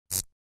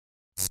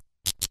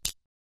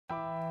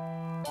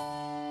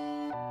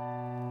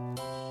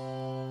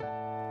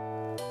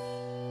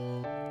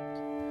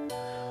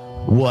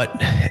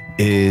What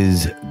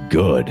is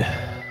good?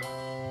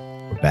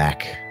 We're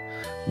back.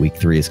 Week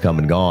 3 is come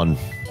and gone.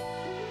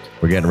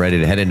 We're getting ready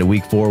to head into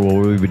week 4 where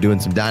we'll be doing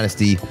some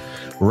Dynasty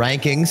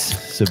rankings.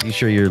 So be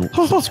sure you're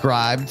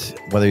subscribed,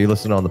 whether you're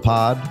listening on the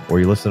pod or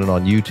you're listening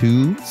on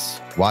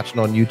YouTube's, watching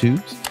on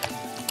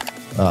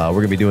YouTube's. We're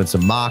going to be doing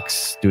some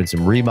mocks, doing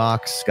some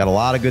remocks. Got a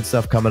lot of good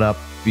stuff coming up.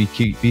 Be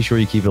sure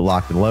you keep it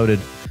locked and loaded.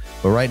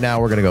 But right now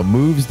we're going to go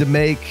moves to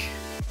make.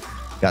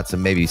 Got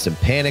maybe some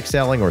panic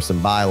selling or some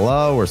buy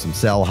low or some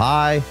sell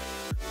high.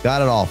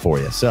 Got it all for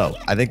you. So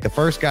I think the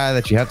first guy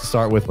that you have to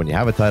start with when you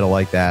have a title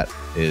like that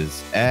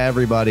is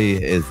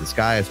the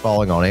sky is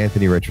falling on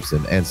Anthony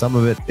Richardson. And some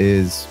of it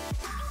is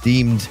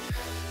deemed,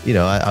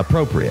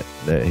 appropriate.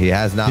 He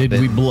has not been.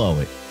 Did we blow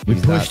it? We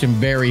pushed him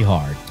very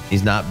hard.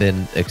 He's not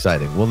been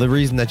exciting. Well, the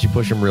reason that you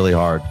push him really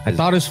hard. I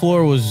thought his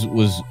floor was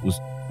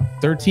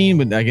 13,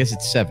 but I guess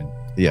it's 7.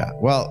 Yeah.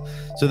 Well,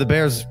 so the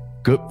Bears,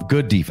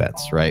 good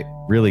defense, right?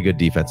 Really good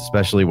defense,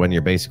 especially when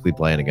you're basically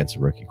playing against a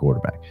rookie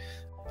quarterback.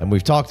 And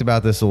we've talked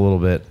about this a little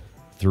bit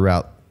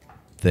throughout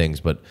things,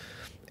 but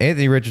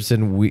Anthony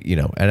Richardson,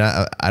 and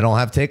I don't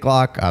have take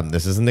lock.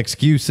 This isn't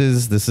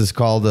excuses. This is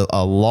called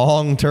a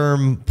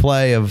long-term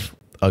play of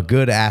a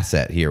good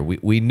asset here.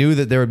 We knew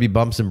that there would be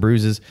bumps and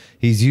bruises.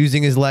 He's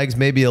using his legs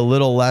maybe a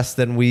little less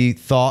than we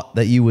thought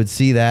that you would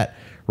see that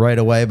right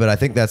away, but I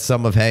think that's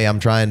some of, hey, I'm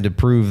trying to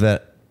prove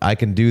that I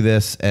can do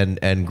this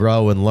and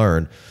grow and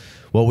learn.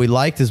 What we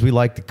liked is we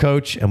liked the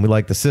coach and we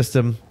liked the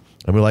system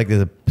and we liked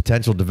the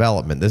potential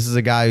development. This is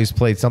a guy who's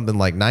played something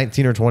like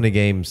 19 or 20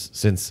 games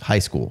since high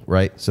school,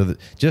 right? So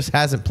just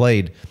hasn't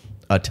played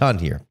a ton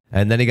here.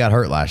 And then he got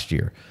hurt last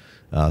year.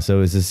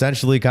 So it's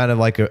essentially kind of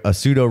like a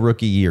pseudo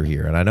rookie year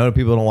here. And I know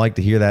people don't like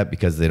to hear that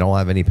because they don't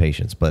have any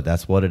patience, but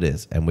that's what it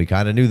is. And we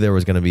kind of knew there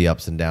was going to be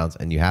ups and downs,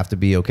 and you have to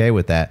be okay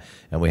with that.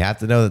 And we have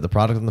to know that the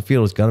product on the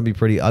field is going to be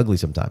pretty ugly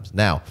sometimes.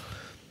 Now,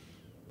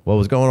 what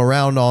was going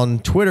around on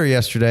Twitter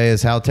yesterday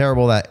is how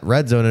terrible that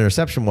red zone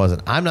interception was.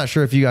 And I'm not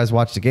sure if you guys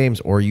watched the games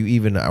or you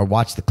even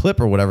watched the clip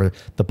or whatever.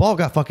 The ball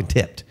got fucking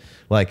tipped.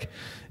 Like,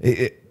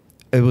 it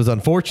was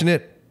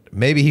unfortunate.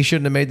 Maybe he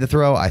shouldn't have made the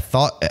throw.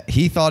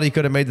 He thought he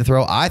could have made the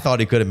throw. I thought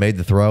he could have made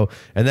the throw.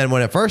 And then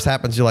when it first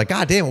happens, you're like,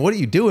 God damn, what are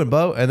you doing,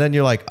 Bo? And then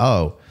you're like,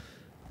 oh,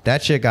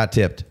 that shit got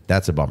tipped.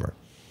 That's a bummer.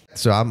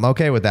 So I'm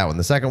okay with that one.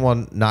 The second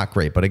one, not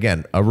great. But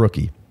again, a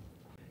rookie.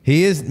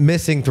 He is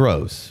missing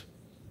throws.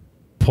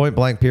 Point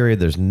blank period.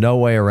 There's no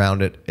way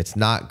around it. It's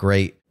not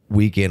great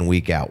week in,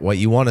 week out. What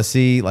you want to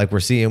see, like we're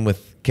seeing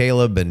with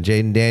Caleb and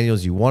Jaden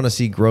Daniels, you want to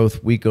see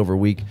growth week over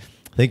week.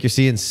 I think you're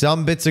seeing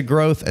some bits of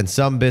growth and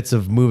some bits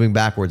of moving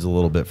backwards a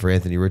little bit for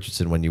Anthony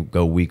Richardson when you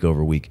go week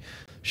over week.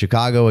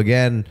 Chicago,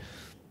 again,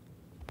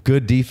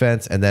 good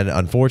defense. And then,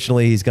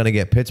 unfortunately, he's going to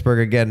get Pittsburgh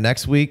again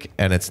next week,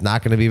 and it's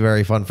not going to be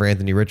very fun for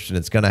Anthony Richardson.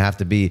 It's going to have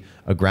to be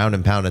a ground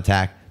and pound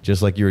attack,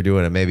 just like you were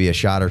doing, and maybe a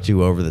shot or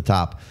two over the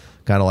top,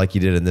 kind of like you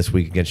did in this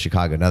week against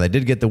Chicago. Now, they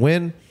did get the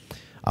win.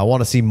 I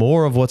want to see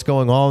more of what's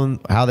going on,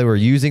 how they were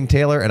using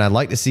Taylor, and I'd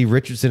like to see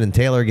Richardson and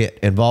Taylor get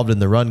involved in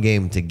the run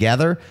game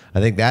together. I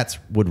think that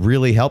would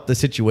really help the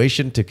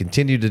situation to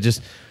continue to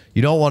just,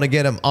 you don't want to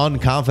get him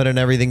unconfident in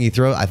everything he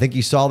throws. I think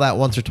you saw that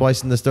once or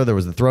twice in this throw. There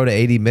was the throw to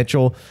A.D.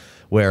 Mitchell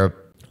where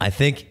I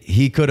think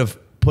he could have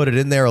put it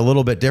in there a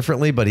little bit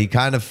differently, but he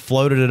kind of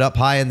floated it up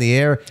high in the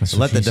air and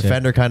let the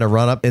defender kind of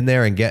run up in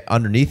there and get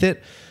underneath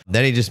it.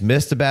 Then he just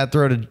missed a bad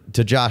throw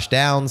to Josh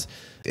Downs.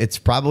 It's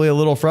probably a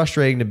little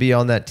frustrating to be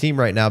on that team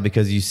right now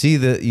because you see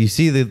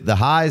the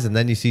highs and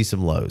then you see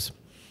some lows.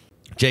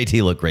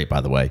 JT looked great, by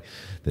the way.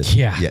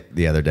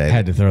 The other day. I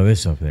had to throw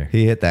this up there.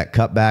 He hit that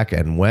cutback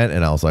and went,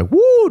 and I was like,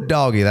 woo,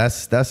 doggy.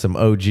 That's some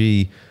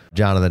OG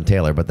Jonathan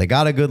Taylor. But they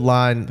got a good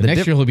line. The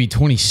next year he'll be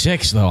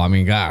 26, though. I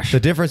mean, gosh. The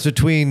difference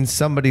between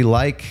somebody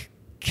like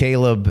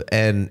Caleb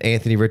and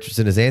Anthony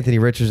Richardson is Anthony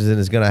Richardson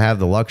is going to have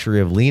the luxury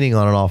of leaning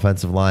on an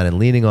offensive line and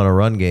leaning on a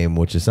run game,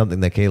 which is something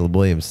that Caleb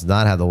Williams does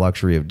not have the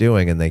luxury of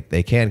doing, and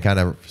they can kind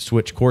of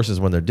switch courses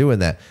when they're doing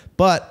that.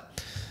 But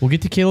we'll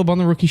get to Caleb on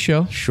the rookie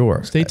show.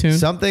 Sure. Stay tuned.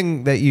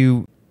 Something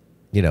that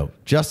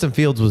Justin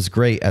Fields was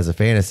great as a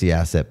fantasy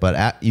asset,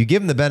 but you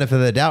give him the benefit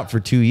of the doubt for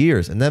 2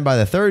 years, and then by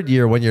the third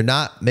year, when you're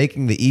not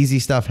making the easy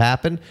stuff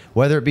happen,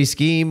 whether it be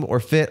scheme or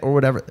fit or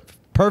whatever,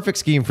 perfect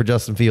scheme for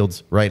Justin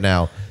Fields right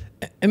now.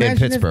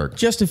 Imagine in Pittsburgh. If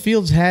Justin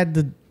Fields had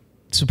the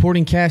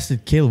supporting cast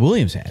that Caleb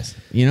Williams has.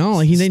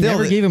 They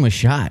never gave him a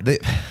shot.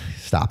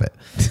 Stop it.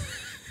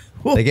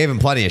 They gave him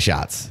plenty of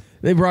shots.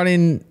 They brought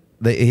in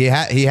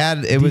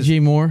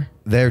DJ Moore.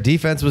 Their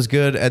defense was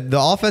good. The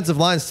offensive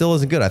line still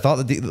isn't good. I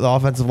thought the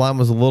offensive line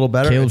was a little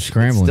better. Caleb's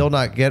scrambling. Still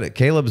not get it.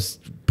 Caleb's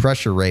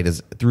pressure rate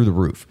is through the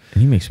roof.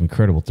 And he makes some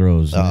incredible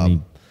throws.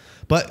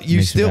 But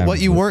what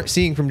you weren't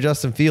seeing from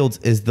Justin Fields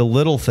is the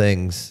little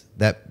things,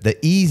 the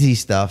easy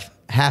stuff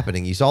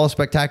happening. You saw the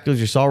spectaculars,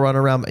 you saw run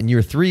around, and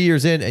you're 3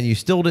 years in and you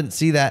still didn't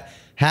see that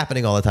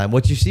happening all the time.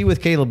 What you see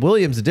with Caleb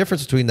Williams, the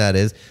difference between that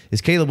is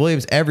Caleb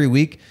Williams every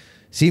week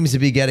seems to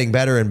be getting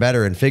better and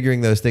better and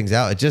figuring those things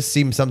out. It just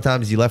seems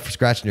sometimes you left for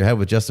scratching your head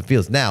with Justin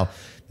Fields. Now,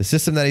 the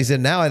system that he's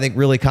in now, I think,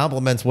 really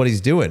complements what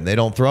he's doing. They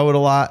don't throw it a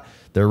lot.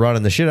 They're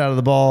running the shit out of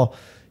the ball.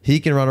 He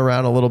can run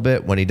around a little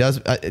bit when he does.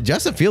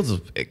 Justin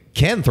Fields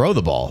can throw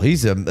the ball.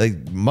 He's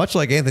much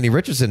like Anthony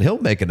Richardson. He'll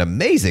make an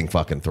amazing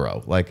fucking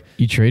throw. Like,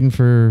 you trading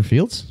for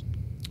Fields?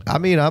 I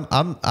mean,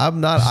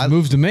 I'm not.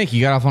 Moves to make. You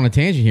got off on a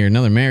tangent here.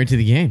 Another married to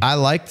the game.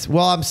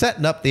 I'm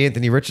setting up the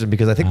Anthony Richardson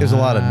because I think there's a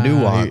lot of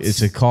nuance.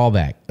 It's a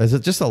callback. There's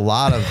just a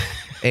lot of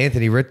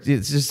Anthony Richardson.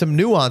 It's just some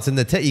nuance in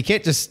the you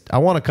can't just. I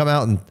want to come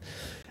out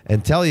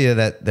and tell you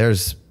that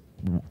there's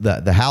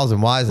the hows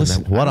and whys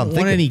and what I'm thinking.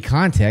 I don't want any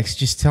context.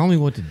 Just tell me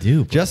what to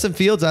do. Bro. Justin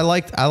Fields, I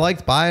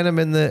liked buying him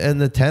in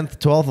the 10th,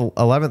 12th,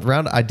 11th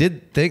round. I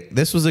did think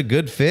this was a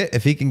good fit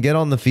if he can get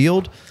on the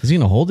field. Is he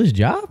going to hold his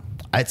job?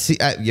 I'd see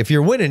if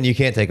you're winning, you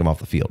can't take him off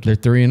the field. They're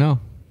 3-0.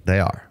 They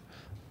are.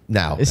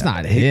 Now it's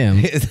not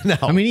him. No.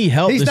 I mean, he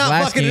helped. He's this not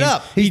last fucking game. it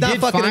up. He's not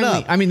fucking it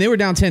up. I mean, they were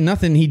down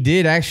 10-0. He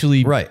did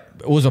actually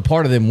was a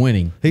part of them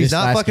winning. He's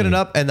not fucking it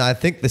up, and I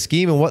think the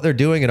scheme and what they're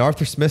doing in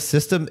Arthur Smith's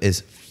system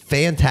is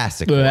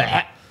fantastic.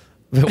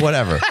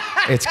 Whatever.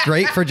 It's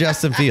great for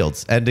Justin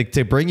Fields. And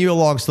to bring you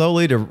along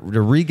slowly to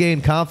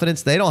regain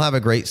confidence. They don't have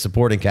a great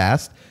supporting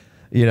cast.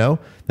 You know,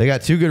 they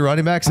got two good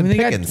running backs. They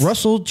got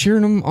Russell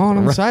cheering him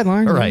on the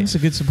sideline. Right. It's a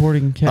good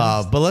supporting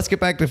cast. But let's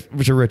get back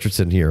to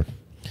Richardson here.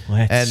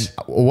 And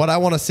what I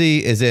want to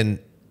see is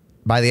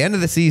by the end of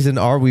the season,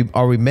 are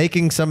we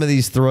making some of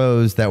these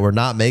throws that we're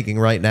not making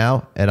right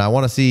now? And I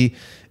want to see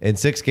in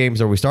 6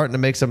 games, are we starting to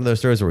make some of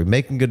those throws? Are we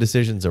making good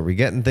decisions? Are we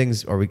getting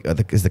things?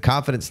 Is the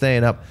confidence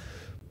staying up?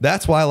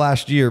 That's why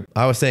last year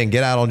I was saying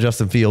get out on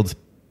Justin Fields,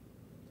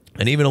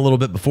 and even a little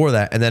bit before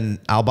that, and then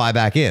I'll buy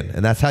back in.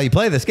 And that's how you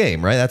play this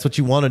game, right? That's what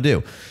you want to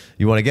do.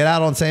 You want to get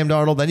out on Sam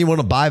Darnold, then you want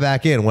to buy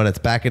back in when it's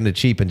back into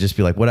cheap and just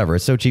be like, whatever,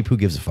 it's so cheap, who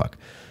gives a fuck?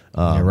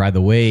 Ride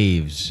the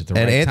waves at the right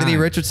time. And Anthony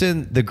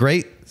Richardson, the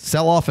great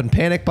sell-off and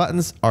panic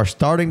buttons are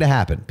starting to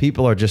happen.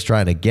 People are just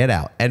trying to get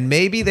out. And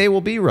maybe they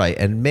will be right,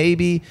 and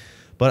maybe...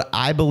 But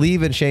I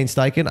believe in Shane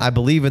Steichen. I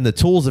believe in the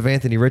tools of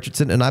Anthony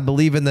Richardson, and I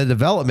believe in the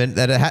development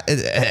that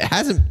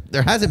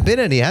there hasn't been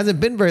any. It hasn't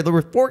been very.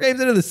 We're 4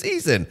 games into the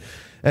season,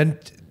 and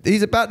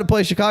he's about to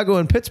play Chicago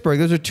and Pittsburgh.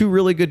 Those are 2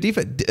 really good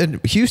defense. And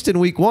Houston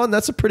week 1,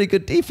 that's a pretty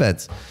good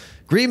defense.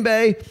 Green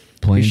Bay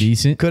playing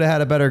decent. Could have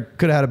had a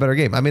better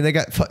game. I mean, they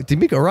got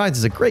D'Amico Ryans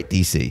is a great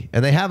DC,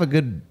 and they have a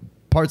good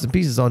parts and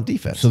pieces on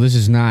defense. So this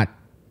is not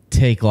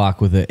take lock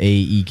with an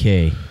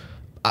AEK.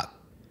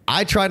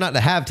 I try not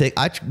to have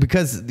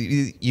because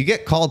you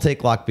get called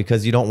take lock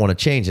because you don't want to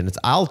change, and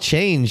I'll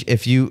change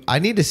if you. I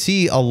need to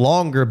see a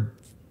longer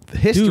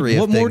history.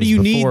 Dude, what more do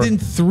you need than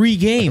 3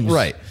 games?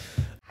 Right.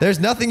 There's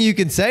nothing you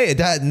can say.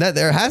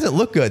 There hasn't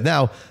looked good.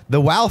 Now the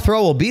wow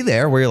throw will be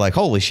there where you're like,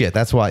 holy shit,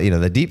 that's why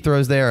the deep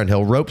throw's there, and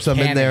he'll rope some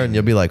in there, and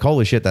you'll be like,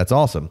 holy shit, that's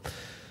awesome.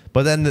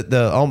 But then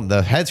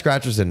the head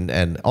scratchers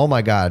and oh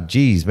my god,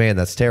 geez, man,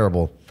 that's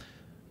terrible.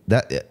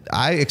 That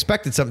I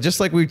expected something, just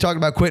like we talked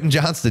about Quentin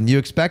Johnston. You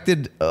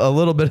expected a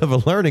little bit of a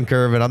learning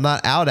curve, and I'm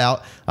not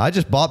out. I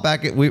just bought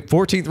back at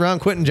 14th round.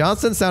 Quentin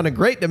Johnston sounded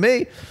great to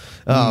me.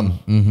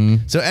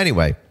 So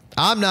anyway,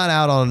 I'm not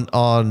out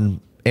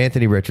on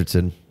Anthony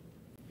Richardson.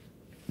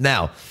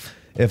 Now,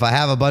 if I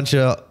have a bunch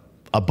of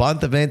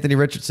Anthony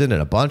Richardson in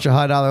a bunch of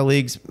 $high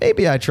leagues,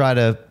 maybe I try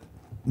to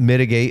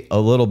mitigate a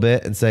little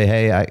bit and say,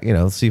 hey,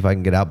 let's see if I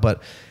can get out.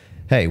 But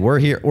hey, we're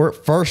here. We're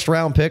first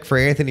round pick for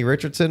Anthony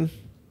Richardson.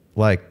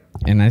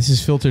 And this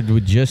is filtered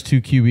with just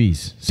 2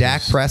 QBs. So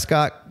Dak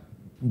Prescott,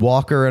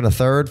 Walker, and a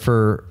third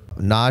for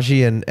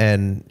Najee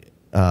and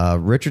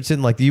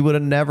Richardson. Like, you would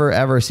have never,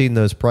 ever seen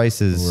those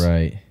prices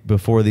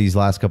before these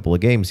last couple of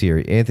games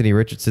here. Anthony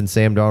Richardson,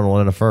 Sam Darnold,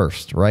 and a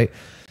first, right?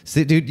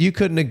 See, dude, you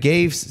couldn't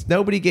have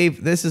nobody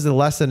gave. This is a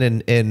lesson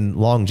in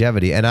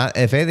longevity. And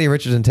if Anthony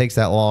Richardson takes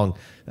that long,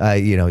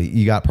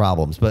 you got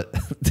problems. But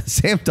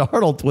Sam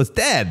Darnold was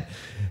dead.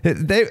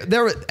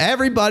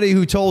 Everybody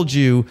who told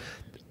you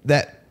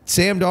that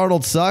Sam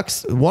Darnold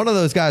sucks, one of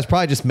those guys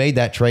probably just made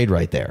that trade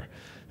right there,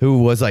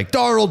 who was like,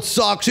 Darnold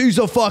sucks, he's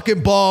a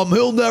fucking bum,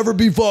 he'll never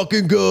be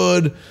fucking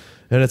good.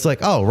 And it's like,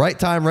 oh, right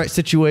time, right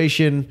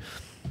situation,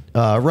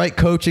 right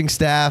coaching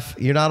staff,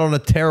 you're not on a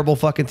terrible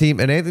fucking team.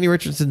 And Anthony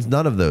Richardson's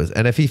none of those.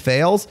 And if he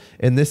fails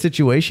in this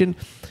situation,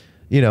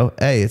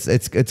 hey,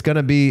 it's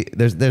gonna be,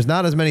 there's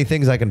not as many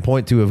things I can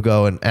point to of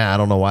going, I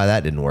don't know why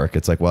that didn't work.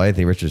 It's like, well,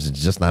 Anthony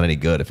Richardson's just not any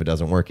good if it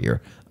doesn't work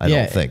here. I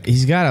don't think.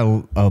 He's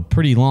got a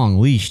pretty long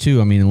leash too.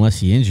 I mean, unless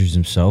he injures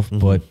himself,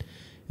 but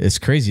it's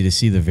crazy to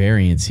see the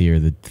variance here.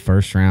 The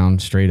first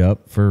round straight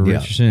up for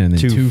Richardson, and then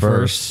 2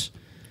 firsts.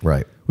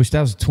 Right. Which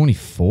that was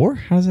 24?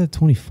 How's that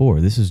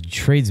 24? This is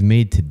trades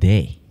made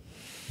today.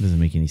 Doesn't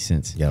make any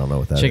sense. Yeah, I don't know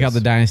what that is. Check out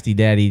the Dynasty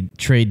Daddy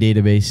trade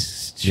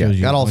database. Shows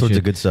you got all sorts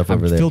of good stuff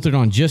over there. Filtered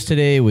on just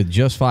today with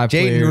just 5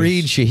 players. Jaden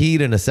Reed, Shaheed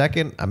in a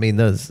second. I mean,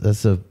 that's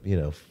a,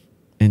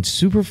 And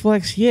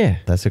Superflex, yeah.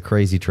 That's a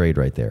crazy trade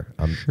right there.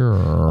 Sure.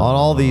 On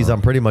all these,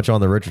 I'm pretty much on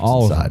the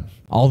Richardson side.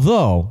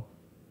 Although,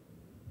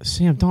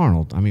 Sam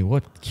Darnold, I mean,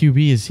 what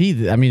QB is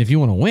he? I mean, if you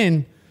want to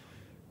win.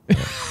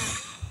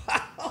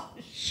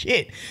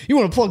 Shit. You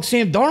want to plug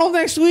Sam Darnold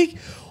next week?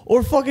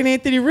 or fucking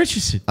Anthony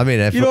Richardson. I mean,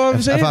 if, you know what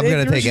I'm saying? If I'm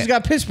going to take Richardson's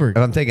got Pittsburgh.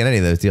 If I'm taking any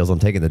of those deals, I'm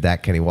taking the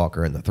Dak, Kenny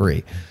Walker, and the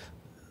 3.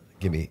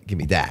 Give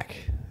me Dak.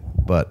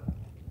 But,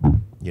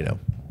 you know.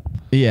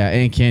 Yeah,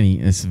 and Kenny.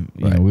 It's,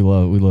 you know, we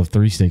love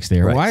 3 sticks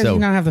there. Right. Why does he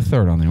not have the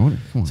 3rd on there?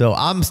 Come on. So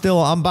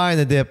I'm buying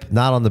the dip,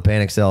 not on the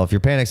panic sell. If you're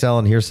panic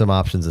selling, here's some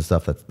options and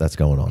stuff that's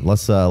going on.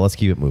 Let's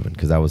keep it moving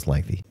because that was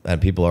lengthy,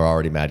 and people are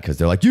already mad because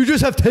they're like, you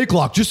just have take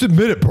lock, just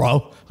admit it,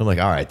 bro. I'm like,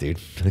 all right, dude.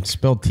 It's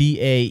spelled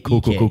TAEK.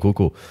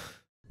 Cool.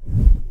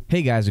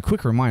 Hey guys, a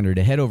quick reminder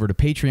to head over to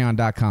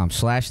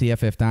patreon.com/the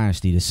FF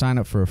Dynasty to sign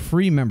up for a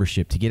free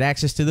membership to get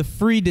access to the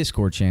free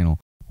Discord channel.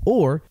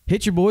 Or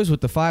hit your boys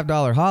with the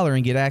 $5 holler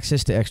and get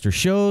access to extra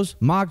shows,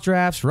 mock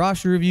drafts,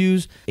 roster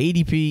reviews,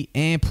 ADP,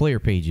 and player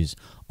pages.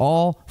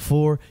 All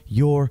for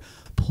your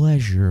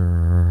pleasure.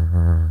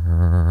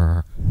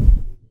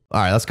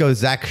 All right, let's go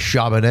Zach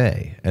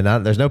Charbonnet.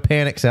 And there's no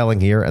panic selling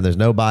here, and there's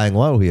no buying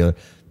low here.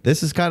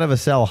 This is kind of a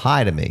sell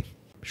high to me.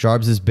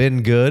 Sharbs has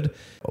been good.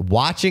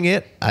 Watching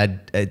it,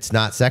 it's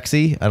not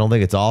sexy. I don't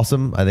think it's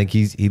awesome. I think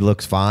he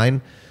looks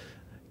fine.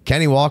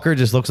 Kenny Walker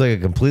just looks like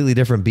a completely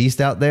different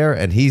beast out there,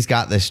 and he's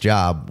got this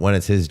job when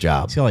it's his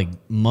job. He's got like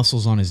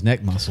muscles on his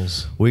neck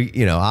muscles.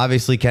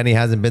 Obviously Kenny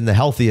hasn't been the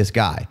healthiest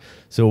guy.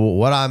 So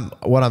what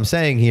I'm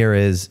saying here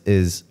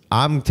is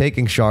I'm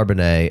taking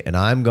Charbonnet and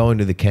I'm going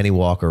to the Kenny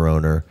Walker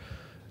owner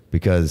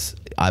because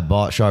I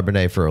bought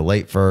Charbonnet for a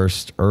late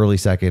first, early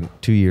second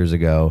 2 years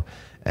ago,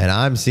 and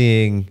I'm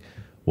seeing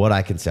what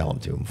I can sell him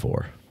to him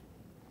for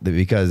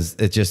because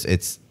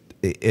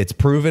it's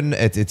proven.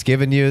 It's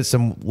given you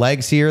some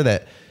legs here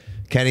that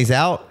Kenny's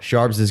out.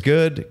 Sharbs is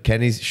good.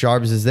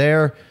 Sharbs is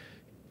there.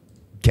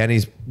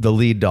 Kenny's the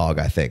lead dog,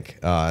 I think.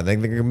 I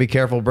think they're going to be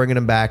careful bringing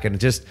him back. And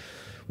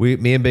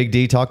me and Big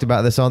D talked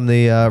about this on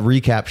the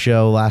recap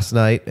show last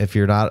night. If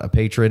you're not a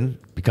patron,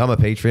 become a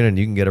patron, and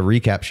you can get a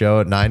recap show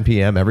at 9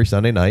 p.m. every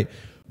Sunday night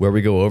where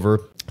we go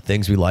over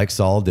things we like,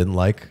 Saul didn't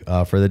like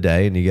for the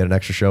day, and you get an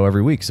extra show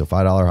every week. So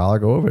 $5 holler,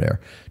 go over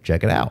there.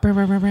 Check it out.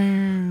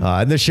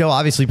 And this show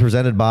obviously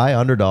presented by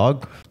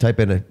Underdog. Type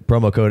in a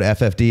promo code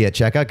FFD at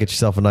checkout. Get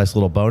yourself a nice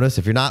little bonus.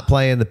 If you're not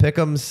playing the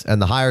pick'ems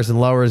and the hires and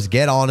lowers,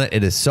 get on it.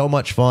 It is so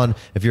much fun.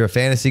 If you're a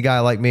fantasy guy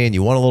like me and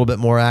you want a little bit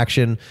more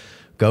action,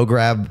 go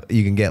grab.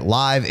 You can get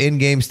live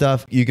in-game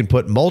stuff. You can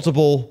put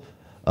multiple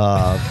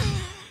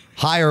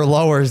higher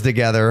lowers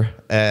together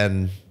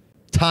and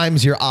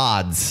times your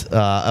odds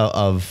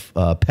of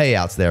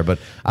payouts there. But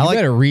I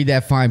better read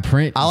that fine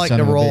print. I like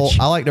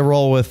to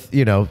roll with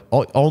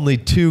only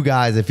 2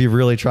 guys if you're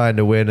really trying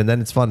to win, and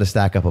then it's fun to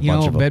stack up a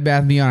bunch of them. Bed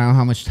Bath & Beyond, I don't know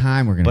how much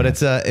time we're gonna. But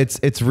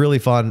it's really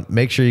fun.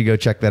 Make sure you go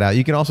check that out.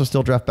 You can also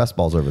still draft best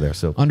balls over there.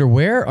 So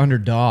underwear,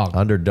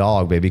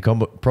 Underdog, baby.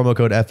 Promo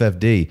code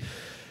FFD.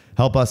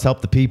 Help us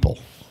help the people.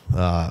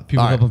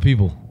 People helping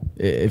people.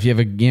 If you have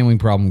a gambling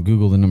problem,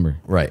 Google the number.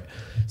 Right.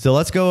 So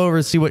let's go over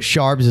and see what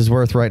Sharbs is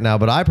worth right now.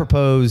 But I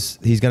propose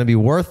he's going to be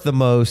worth the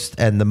most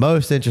and the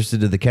most interested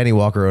to the Kenny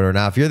Walker owner.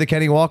 Now, if you're the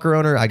Kenny Walker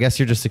owner, I guess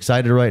you're just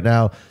excited right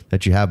now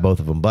that you have both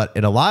of them. But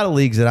in a lot of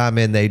leagues that I'm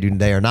in,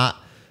 they are not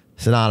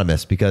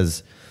synonymous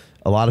because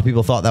a lot of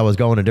people thought that was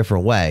going a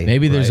different way.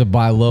 Maybe there's a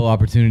buy low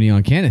opportunity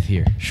on Kenneth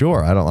here.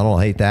 Sure. I don't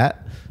hate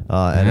that.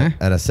 And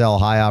a sell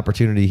high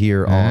opportunity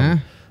here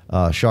on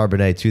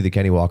Charbonnet to the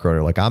Kenny Walker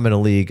owner. Like, I'm in a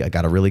league. I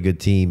got a really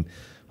good team.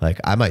 Like,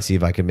 I might see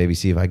if I can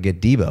get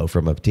Debo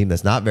from a team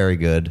that's not very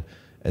good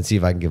and see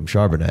if I can give him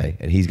Charbonnet,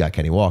 and he's got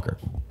Kenny Walker.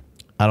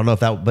 I don't know if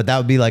but that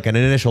would be like an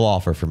initial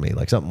offer for me,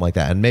 like something like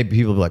that. And maybe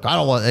people will be like, I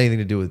don't want anything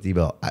to do with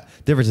Debo.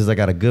 Difference is I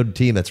got a good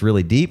team that's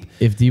really deep.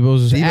 If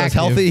Debo's active,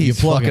 healthy, he's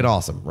fucking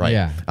awesome, right?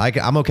 Yeah.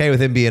 I'm okay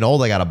with him being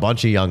old. I got a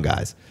bunch of young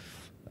guys.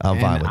 I'm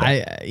fine with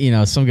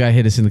that. Some guy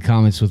hit us in the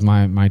comments with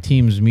my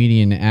team's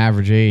median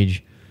average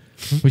age,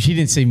 which he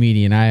didn't say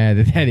median. I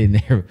added that in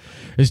there.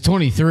 It's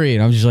 23,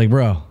 and I'm just like,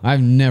 bro,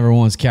 I've never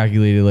once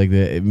calculated like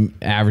the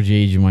average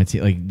age of my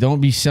team. Like,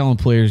 don't be selling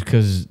players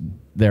because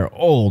they're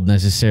old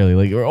necessarily.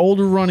 Like, or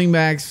older running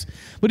backs.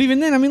 But even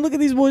then, I mean, look at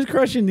these boys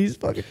crushing these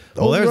fucking.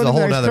 Well, there's a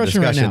whole other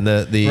discussion.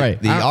 Right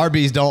the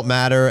RBs don't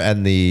matter,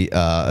 and the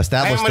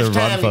established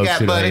run folks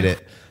who hate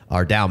it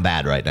are down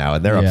bad right now,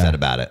 and they're upset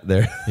about it.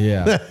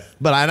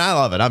 But I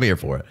love it. I'm here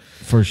for it.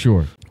 For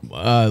sure.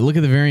 Look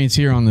at the variance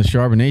here on the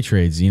Charbonnet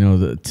trades.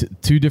 The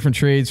 2 different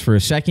trades for a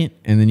second,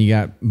 and then you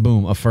got,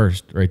 boom, a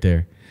first right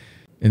there.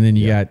 And then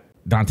you got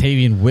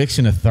Dontavian Wicks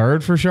in a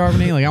third for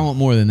Charbonnet. Like, I want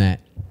more than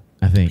that,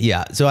 I think.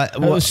 Yeah. So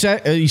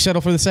you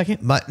settle for the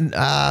second?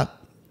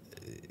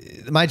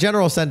 My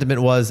general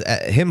sentiment was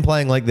him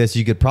playing like this,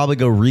 you could probably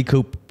go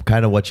recoup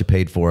kind of what you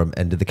paid for him,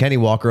 and to the Kenny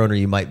Walker owner,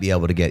 you might be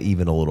able to get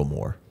even a little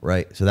more,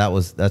 right? So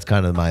that's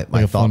kind of my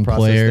thought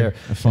process there.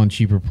 A fun,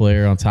 cheaper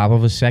player on top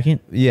of a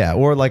second. Yeah,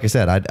 or like I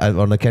said,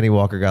 on the Kenny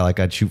Walker guy, like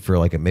I'd shoot for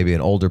like maybe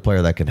an older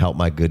player that can help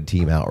my good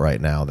team out right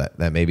now.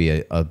 That maybe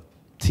a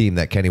team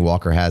that Kenny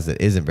Walker has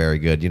that isn't very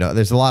good.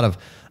 There's a lot of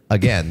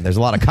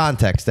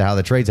context to how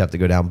the trades have to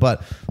go down,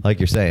 but like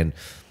you're saying,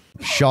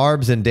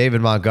 Sharbs and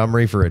David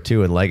Montgomery for a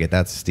 2 and Leggett,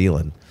 that's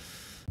stealing.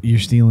 You're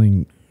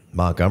stealing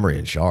Montgomery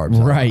and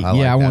Sharbs, right?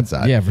 I want that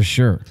side. Yeah, for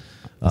sure.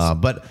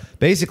 But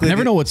basically, I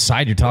never know what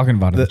side you're talking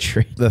about in the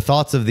trade. The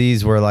thoughts of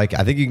these were like,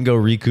 I think you can go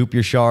recoup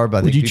your Sharb.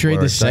 Would you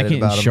trade the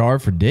second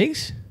Sharb for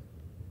Diggs?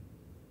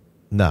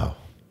 No,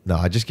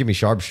 I just give me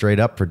Sharb straight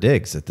up for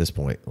Diggs at this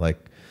point. Like,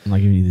 I'm not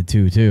giving you the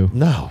 2 too.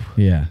 No.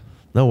 Yeah.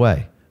 No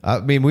way. I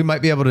mean, we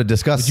might be able to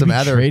discuss some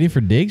other trading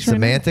for Diggs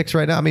semantics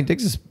right now. I mean,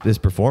 Diggs is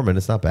performing.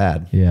 It's not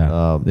bad.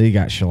 Yeah. They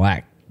got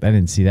shellacked. I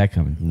didn't see that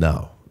coming.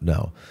 No.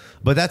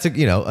 But that's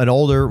an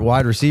older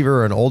wide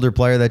receiver or an older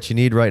player that you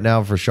need right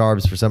now for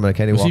Sharps for someone like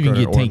Kenny Walker even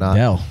get or Tank not.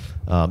 Dell.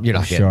 You're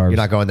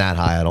not going that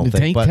high. I don't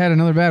think. Tank had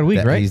another bad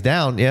week, right? He's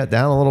down. Yeah,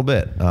 down a little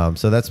bit.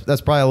 So that's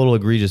probably a little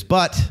egregious.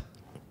 But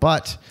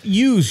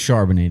use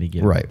Charbonnet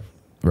again.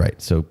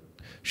 Right. So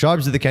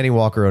Sharps to the Kenny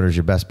Walker owner is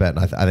your best bet,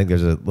 and I think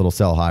there's a little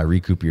sell high,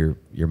 recoup your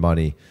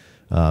money,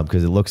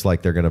 because it looks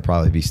like they're going to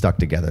probably be stuck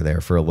together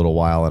there for a little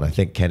while, and I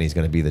think Kenny's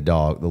going to be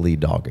the lead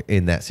dog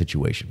in that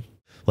situation.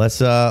 Let's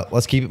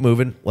keep it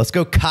moving. Let's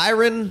go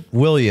Kyren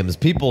Williams,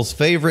 people's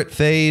favorite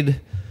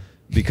fade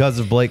because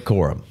of Blake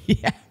Corum.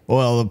 Yeah.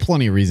 Well,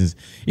 plenty of reasons.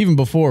 Even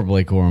before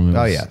Blake Corum.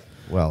 Oh yeah.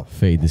 Well,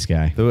 fade this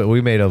guy.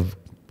 We made a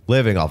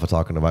living off of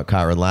talking about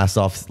Kyren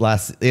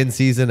last in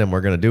season, and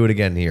we're going to do it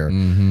again here.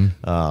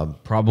 Mm-hmm.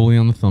 Probably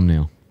on the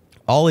thumbnail.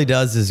 All he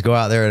does is go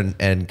out there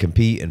and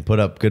compete and put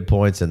up good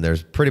points, and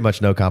there's pretty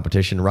much no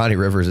competition. Ronnie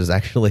Rivers is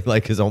actually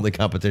like his only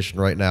competition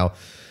right now.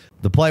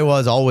 The play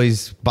was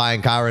always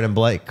buying Kyren and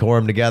Blake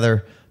Corum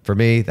together. For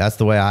me, that's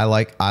the way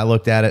I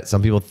looked at it.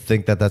 Some people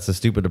think that that's a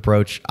stupid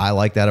approach. I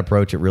like that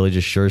approach. It really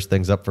just shores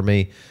things up for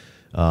me,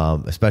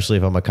 especially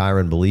if I'm a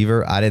Kyren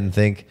believer. I didn't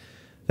think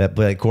that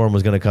Blake Corum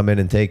was going to come in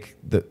and take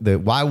the.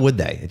 Why would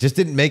they? It just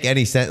didn't make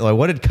any sense. Like,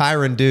 what did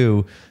Kyren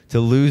do to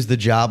lose the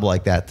job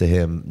like that to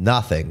him?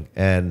 Nothing.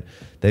 And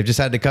they've just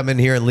had to come in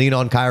here and lean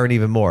on Kyren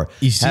even more.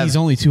 He's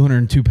only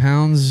 202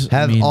 pounds.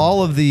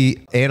 All of the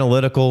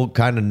analytical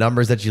kind of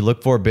numbers that you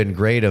look for been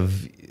great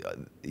of,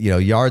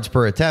 yards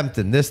per attempt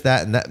and this,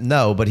 that, and that?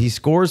 No, but he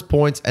scores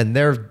points and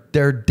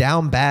they're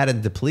down bad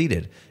and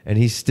depleted, and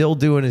he's still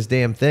doing his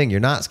damn thing. You're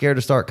not scared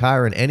to start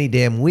Kyren any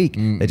damn week.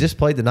 They just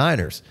played the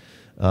Niners.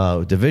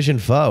 Division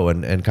foe,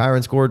 and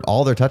Kyren scored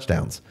all their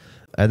touchdowns.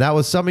 And that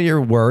was some of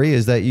your worry,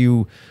 is that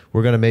you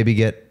were going to maybe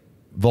get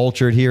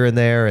vultured here and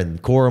there,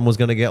 and Corum was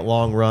going to get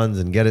long runs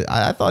and get it.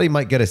 I thought he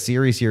might get a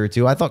series here or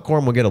two. I thought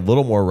Corum would get a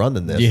little more run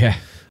than this. Yeah.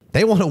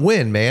 They want to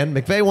win, man.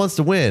 McVay wants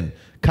to win.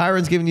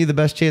 Kyren's giving you the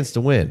best chance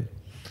to win.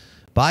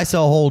 Buy,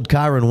 sell, hold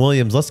Kyren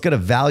Williams. Let's get a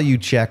value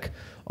check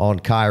on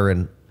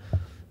Kyren.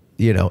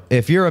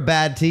 If you're a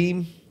bad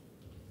team,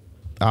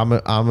 I'm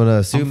gonna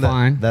assume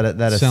that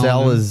a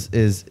sell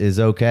is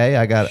okay.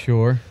 I got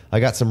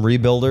some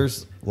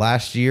rebuilders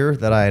last year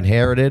that I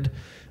inherited,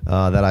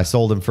 that I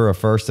sold him for a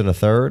first and a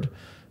third,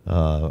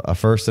 a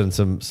first and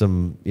some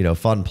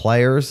fun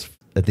players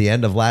at the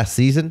end of last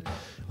season.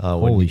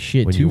 Holy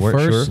shit! 2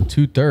 firsts and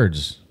 2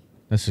 thirds.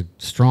 That's a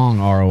strong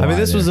ROI. I mean,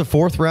 this was a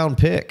 4th round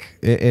pick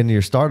in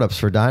your startups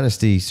for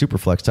Dynasty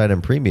Superflex Tight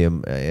End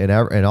Premium in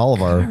all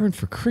of our. Kyren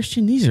for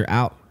Christian, these are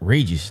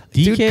outrageous.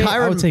 DK, dude,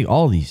 I would take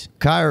all these.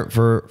 Kyren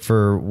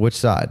for which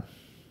side?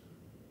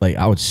 Like,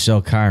 I would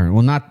sell Kyren.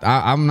 Well,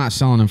 I'm not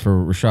selling him for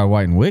Rachaad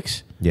White and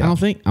Wicks. Yeah. I don't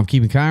think. I'm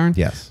keeping Kyren.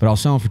 Yes. But I'll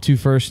sell him for 2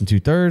 firsts and 2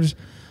 thirds.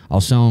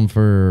 I'll sell him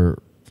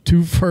for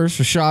 2 firsts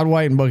for Rachaad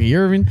White and Bucky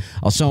Irving.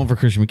 I'll sell him for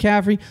Christian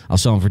McCaffrey. I'll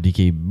sell him for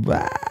DK.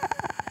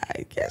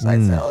 I guess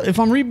I'd sell. If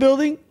I'm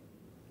rebuilding,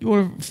 you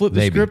want to flip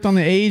the script on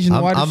the age and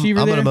the wide receiver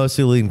I'm there? going to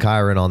mostly lean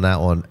Kyren on that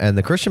one. And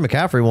the Christian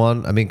McCaffrey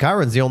one, I mean,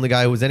 Kyren's the only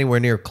guy who was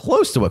anywhere near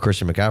close to what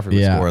Christian McCaffrey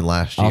was scoring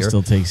last year. I'll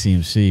still take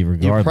CMC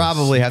regardless. You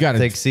probably have to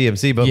take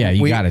CMC. But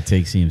you got to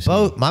take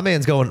CMC. My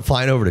man's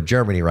flying over to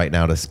Germany right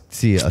now to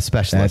see a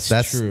specialist.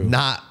 That's true.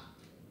 Not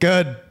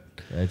good.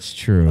 That's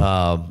true.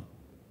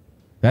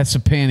 That's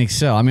a panic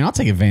sell. I mean, I'll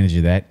take advantage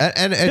of that.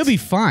 And it'll be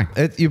fine.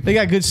 They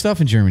got good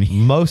stuff in Germany.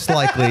 Most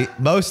likely,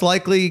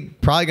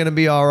 probably going to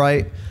be all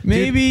right.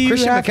 Maybe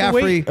Christian you have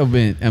McCaffrey. To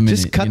wait a minute,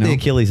 just cut the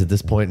Achilles at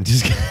this point and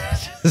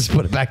just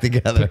put it back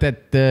together.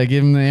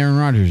 Give him the Aaron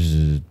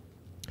Rodgers.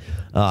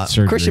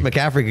 Christian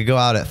McCaffrey could go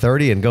out at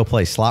 30 and go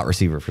play slot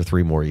receiver for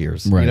 3 more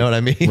years. Right. You know what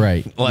I mean?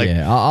 Right.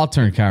 I'll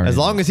turn Kyren. As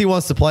long as he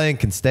wants to play and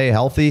can stay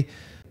healthy,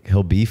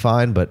 he'll be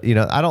fine. But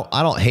I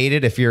don't hate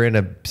it if you're in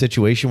a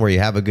situation where you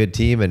have a good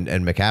team and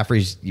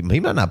McCaffrey's, he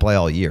might not play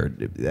all year.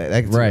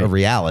 That's a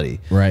reality.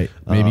 Right.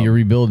 Maybe you're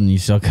rebuilding, you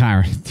sell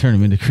Kyren, turn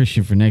him into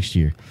Christian for next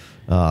year.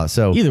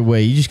 So either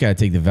way, you just got to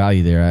take the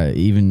value there.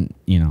 You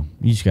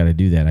just got to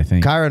do that, I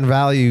think. Kyren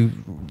value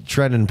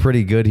trending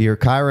pretty good here.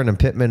 Kyren and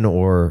Pittman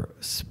or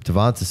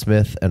Devonta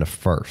Smith and a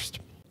first.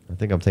 I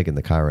think I'm taking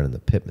the Kyren and the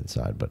Pittman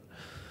side, but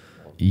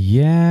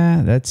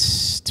yeah,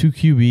 that's 2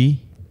 QB.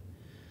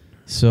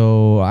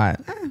 So I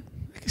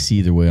can see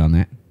either way on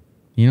that.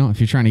 If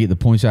you're trying to get the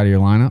points out of your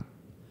lineup.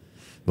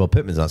 Well,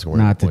 Pittman's not scoring.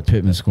 Not that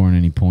Pittman's scoring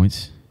any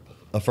points.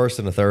 A first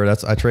and a third.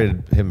 I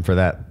traded him for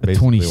that. A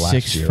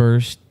 26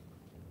 first.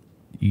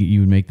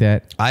 You would make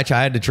that? I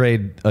had to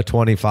trade a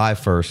 25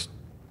 first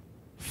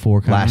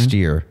for Kyren last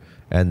year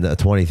and a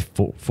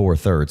 24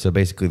 third. So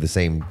basically the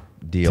same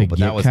deal, but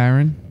that was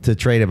Kyren? to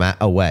trade him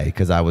away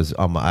because I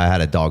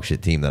had a dog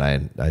shit team that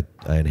I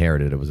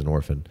inherited. It was an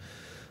orphan.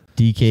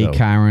 DK So,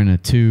 Kyren, a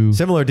 2.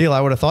 Similar deal. I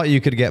would have thought you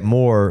could get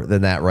more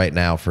than that right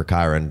now for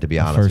Kyren, to be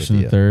honest First with and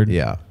you. a third?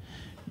 Yeah.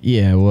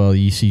 Yeah, well,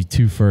 you see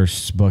 2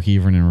 firsts, Bucky,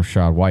 Irving, and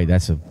Rachaad White.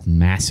 That's a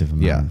massive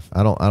amount. Yeah.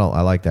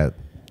 I like that.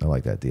 I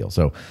like that deal.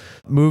 So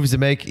moves to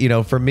make,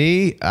 for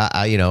me,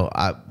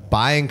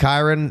 buying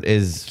Kyren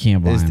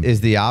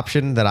is the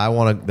option that I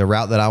want to, the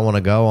route that I want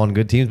to go on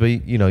good teams.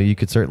 But you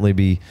could certainly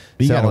be.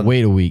 But you got to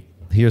wait a week.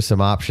 Here's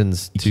some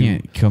options You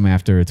can't come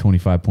after a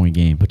 25-point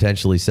game.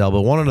 Potentially sell,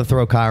 but wanted to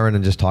throw Kyren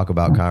and just talk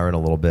about Kyren a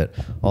little bit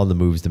on the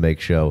moves to make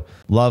show.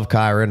 Love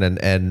Kyren,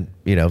 and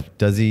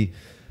does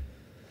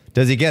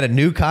he get a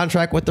new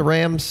contract with the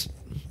Rams?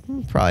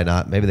 Probably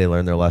not. Maybe they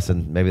learned their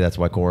lesson. Maybe that's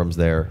why Corum's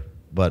there.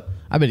 But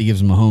I bet he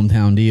gives him a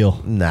hometown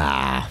deal.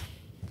 nah,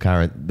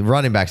 Kyren, the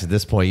running backs at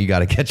this point, you got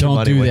to get your Don't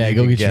money do when that. you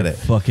Go can get your it.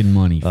 fucking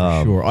money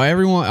for sure.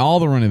 All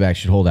the running backs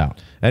should hold out.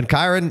 And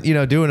Kyren,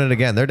 doing it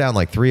again. They're down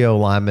like 3-0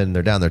 linemen.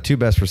 They're down their 2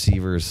 best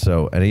receivers.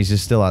 So, and he's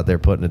just still out there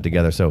putting it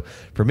together. So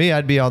for me,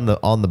 I'd be on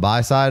the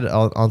buy side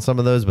on some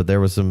of those, but there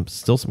was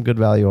still some good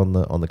value on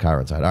the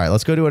Kyren side. All right,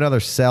 let's go to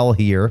another sell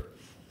here.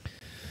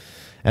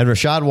 And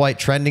Rachaad White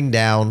trending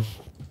down.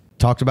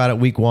 Talked about it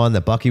week 1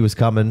 that Bucky was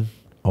coming,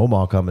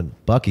 Omar coming,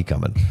 Bucky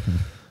coming.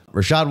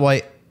 Rachaad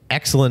White,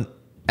 excellent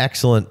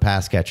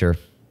pass catcher,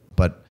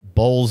 but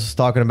Bowles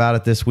talking about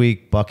it this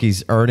week.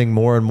 Bucky's earning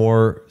more and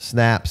more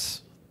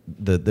snaps.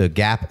 The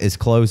gap is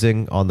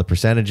closing on the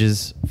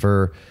percentages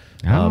for.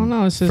 I don't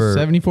know. It says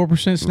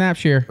 74% snap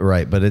share.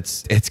 Right, but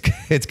it's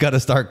going to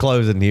start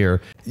closing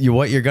here.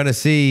 What you're going to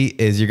see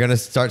is you're going to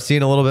start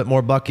seeing a little bit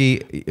more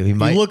Bucky. He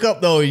might You look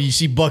up though, you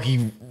see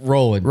Bucky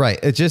rolling. Right.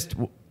 It's just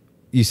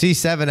you see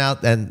 7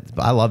 out, and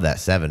I love that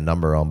 7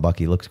 number on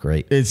Bucky. Looks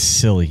great. It's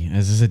silly.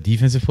 As this a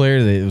defensive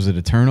player, was it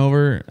a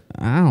turnover?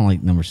 I don't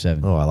like number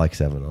 7. Oh, I like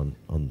 7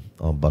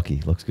 on Bucky.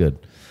 Looks good.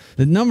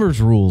 The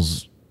numbers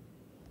rules.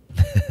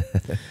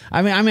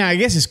 I mean, I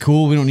guess it's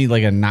cool. We don't need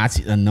like a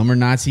number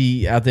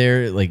Nazi out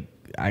there. Like,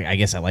 I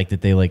guess I like that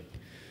they like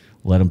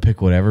let them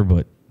pick whatever,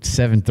 but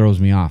 7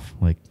 throws me off.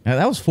 Like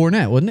that was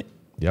Fournette, wasn't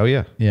it? Oh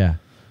yeah, yeah.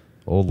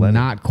 Old Leonard.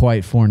 Not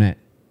quite Fournette.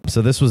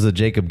 So this was a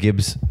Jacob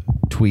Gibbs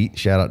tweet.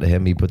 Shout out to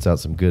him. He puts out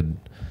some good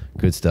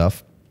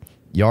stuff.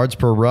 Yards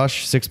per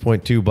rush,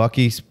 6.2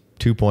 Bucky,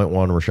 2.1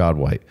 Rachaad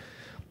White.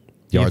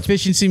 The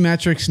efficiency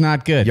metrics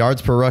not good.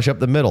 Yards per rush up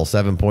the middle,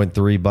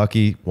 7.3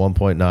 Bucky,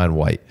 1.9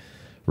 White.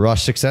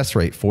 Rush success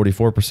rate,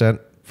 44%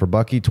 for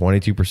Bucky,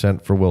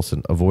 22% for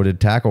Wilson.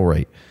 Avoided tackle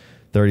rate,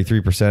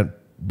 33%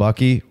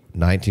 Bucky,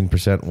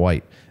 19%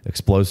 White.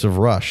 Explosive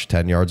rush,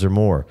 10 yards or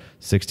more,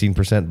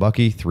 16%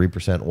 Bucky,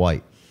 3%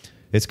 White.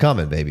 It's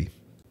coming, baby.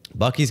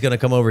 Bucky's going to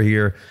come over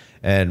here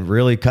and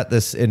really cut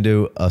this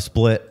into a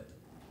split.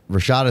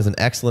 Rachaad is an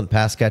excellent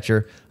pass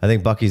catcher. I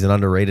think Bucky's an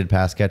underrated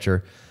pass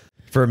catcher.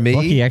 For me,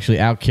 Bucky actually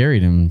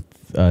outcarried him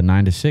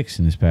 9-6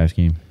 in this past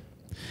game.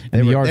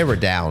 And they were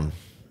down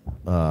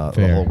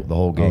the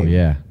whole game. Oh,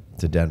 yeah.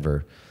 To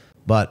Denver,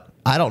 but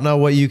I don't know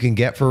what you can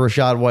get for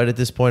Rachaad White at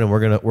this point, and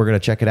we're gonna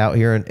check it out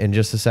here in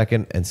just a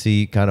second and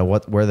see kind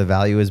of where the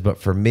value is. But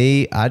for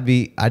me, I'd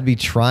be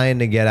trying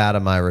to get out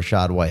of my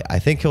Rachaad White. I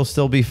think he'll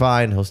still be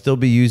fine. He'll still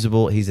be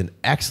usable. He's an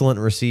excellent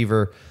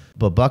receiver.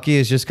 But Bucky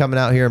is just coming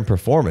out here and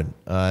performing.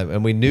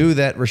 And we knew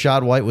that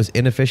Rachaad White was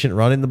inefficient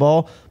running the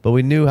ball, but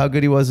we knew how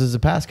good he was as a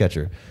pass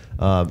catcher.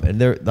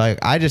 And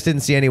I just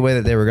didn't see any way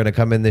that they were going to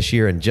come in this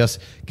year and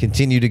just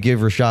continue to give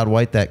Rachaad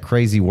White that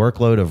crazy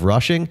workload of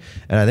rushing.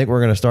 And I think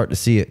we're going to start to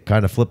see it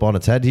kind of flip on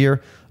its head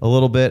here a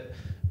little bit.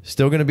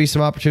 Still going to be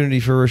some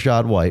opportunity for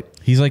Rachaad White.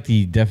 He's like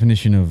the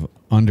definition of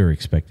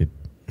under-expected.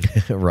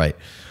 Right.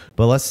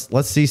 But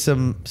let's see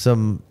some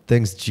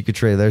things that you could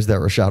trade. There's that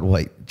Rachaad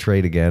White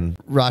trade again.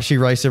 Rashee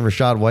Rice and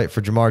Rachaad White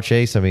for Jamar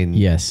Chase. I mean,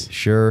 yes,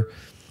 sure.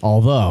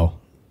 Although,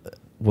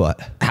 what?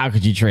 How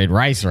could you trade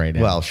Rice right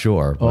now? Well,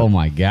 sure. Oh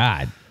my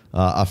God.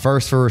 A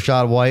first for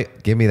Rachaad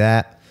White. Give me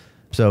that.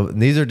 So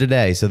these are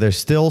today. So there's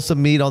still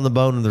some meat on the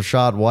bone of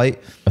Rachaad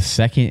White. A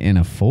second and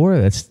a 4.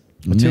 That's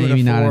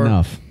maybe not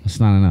enough. That's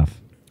not enough.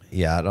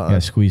 Yeah, I don't.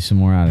 Gotta squeeze some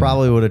more out.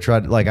 Probably would have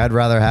tried. Like, I'd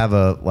rather have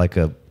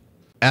a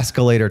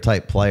escalator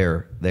type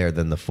player there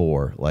than the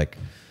 4. Like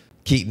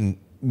Keaton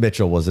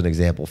Mitchell was an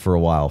example for a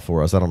while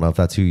for us. I don't know if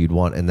that's who you'd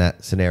want in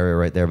that scenario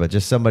right there, but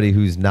just somebody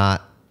who's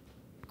not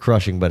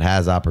crushing but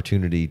has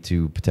opportunity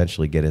to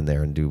potentially get in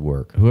there and do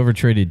work. Whoever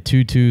traded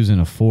 2 2s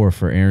and a 4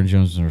 for Aaron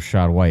Jones and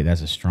Rachaad White,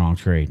 that's a strong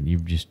trade.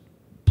 You've just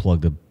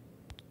plugged a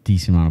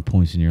decent amount of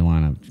points in your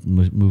lineup,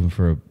 moving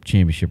for a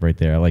championship right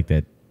there. I like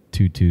that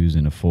 2 2s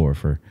and a 4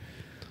 for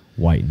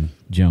White and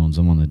Jones.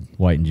 I'm on the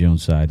White and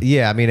Jones side.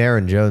 Yeah, I mean,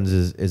 Aaron Jones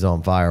is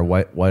on fire.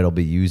 White will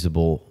be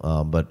usable,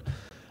 but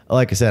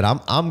like I said,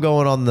 I'm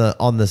going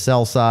on the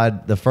sell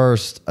side. The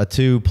first, a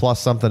 2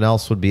 plus something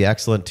else would be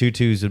excellent. 2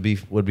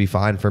 2s would be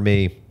fine for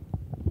me.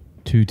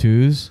 2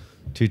 2s?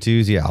 2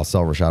 2s, yeah. I'll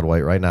sell Rachaad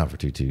White right now for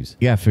 2 2s.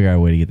 You got to figure out a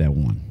way to get that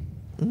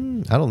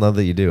 1. I don't know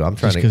that you do. I'm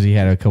trying just because he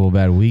had a couple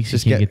bad weeks.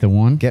 Just can't get the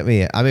 1. Get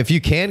me. I mean, if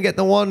you can get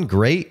the 1,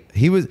 great.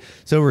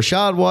 So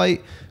Rachaad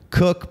White,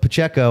 Cook,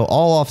 Pacheco,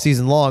 all off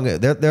season long.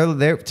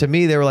 They're to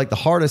me, they were like the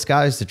hardest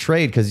guys to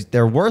trade because they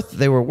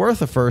were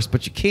worth a first,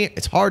 but you can't.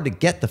 It's hard to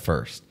get the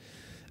first.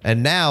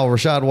 And now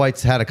Rachaad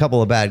White's had a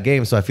couple of bad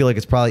games, so I feel like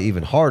it's probably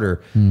even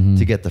harder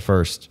to get the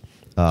first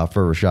for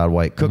Rachaad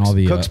White.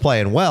 Cook's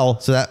playing well,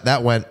 so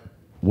that went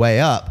way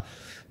up.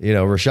 You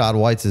know, Rachaad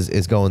White's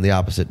is going the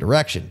opposite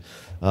direction.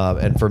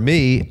 And for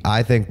me,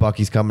 I think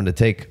Bucky's coming to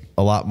take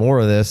a lot more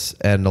of this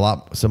and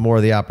some more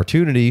of the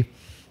opportunity.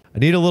 I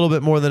need a little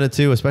bit more than a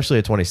 2, especially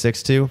a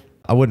 26-2.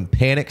 I wouldn't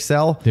panic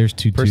sell. There's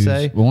two per twos.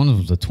 se. Well, one of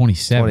them's a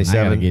 27. I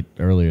got to get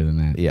earlier than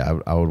that. Yeah,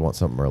 I would want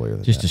something earlier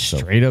than that. Just a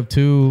straight up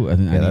 2. I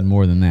need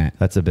more than that.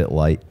 That's a bit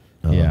light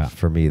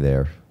for me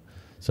there.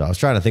 So I was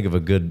trying to think of a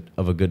good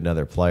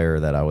another player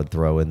that I would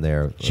throw in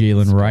there.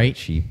 Jalen Wright.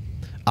 Cheap.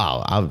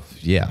 Oh,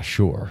 yeah,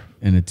 sure.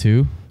 And a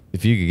 2?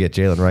 If you could get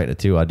Jalen Wright in a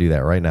 2, I'd do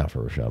that right now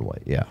for Rachaad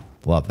White. Yeah,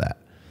 love that.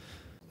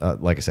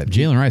 Like I said,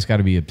 Jalen Wright's got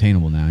to be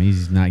obtainable now.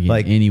 He's not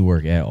getting any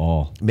work at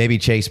all. Maybe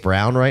Chase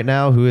Brown right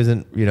now, who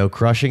isn't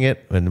crushing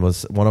it and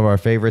was one of our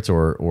favorites,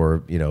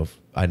 or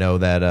I know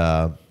that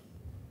our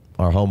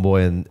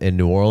homeboy in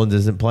New Orleans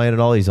isn't playing at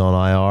all. He's on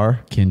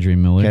IR.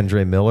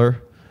 Kendre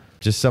Miller,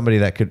 just somebody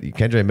that could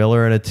Kendre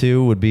Miller in a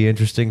 2 would be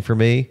interesting for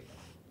me.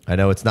 I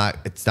know it's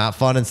not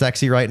fun and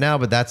sexy right now,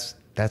 but that's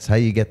how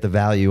you get the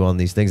value on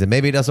these things. And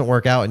maybe it doesn't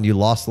work out, and you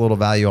lost a little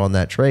value on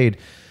that trade.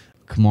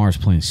 Kamara's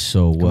playing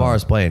so well.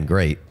 Kamara's playing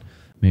great.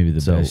 Maybe the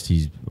best.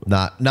 He's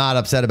not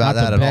upset about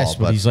that at all.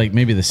 But he's like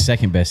maybe the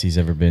second best he's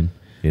ever been.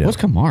 What's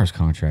Kamara's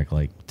contract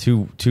like?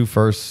 Two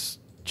firsts,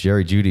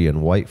 Jerry Jeudy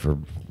and White for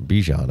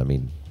Bijan. I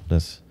mean,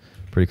 that's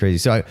pretty crazy.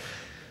 So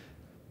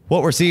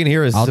what we're seeing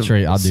here is I'll do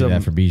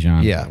that for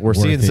Bijan. Yeah, we're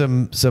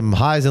seeing some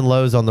highs and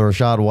lows on the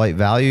Rachaad White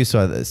value.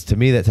 So to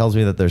me, that tells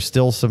me that there's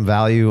still some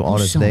value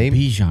on his name.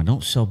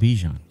 Don't sell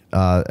Bijan.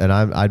 And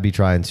I'd be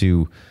trying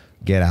to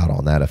get out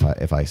on that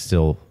if I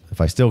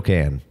still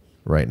can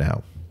right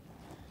now.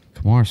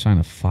 Kamara signed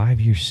a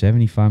 5-year,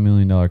 $75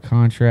 million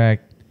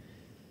contract.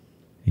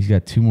 He's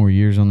got 2 more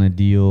years on that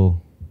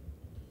deal,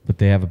 but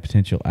they have a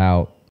potential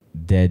out,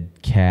 dead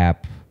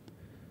cap.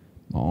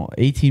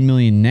 $18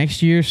 million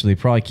next year, so they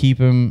probably keep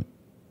him,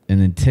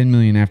 and then $10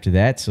 million after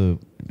that. So,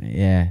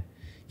 yeah,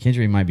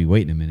 Kendre might be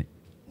waiting a minute.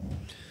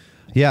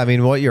 Yeah, I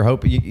mean, what you're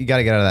hoping, you got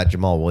to get out of that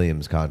Jamal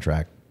Williams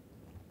contract,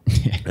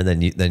 and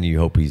then you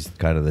hope he's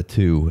kind of the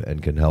 2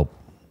 and can help.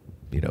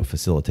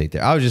 Facilitate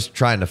there. I was just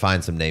trying to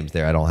find some names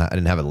there. I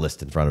didn't have a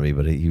list in front of me,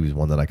 but he was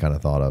one that I kind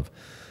of thought of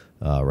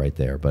right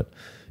there. But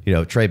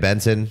Trey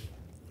Benson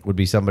would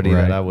be somebody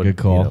that I would. Good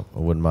call. I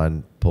wouldn't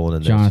mind pulling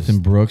in. Jonathan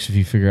Brooks, if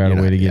you figure out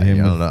a way to get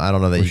him. I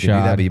don't know that you can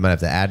do that, but you might have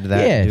to add to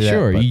that. Yeah,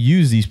 sure. You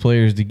use these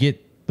players to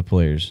get the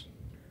players.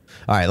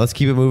 All right, let's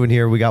keep it moving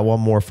here. We got one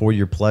more for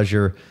your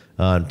pleasure.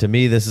 To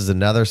me, this is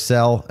another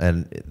sell,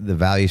 and the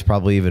value is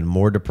probably even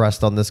more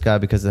depressed on this guy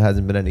because it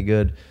hasn't been any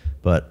good.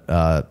 But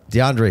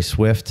Dandre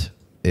Swift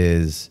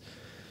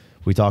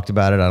we talked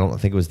about it. I don't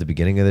think it was the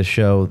beginning of this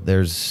show.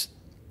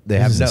 They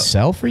have no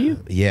sell for you.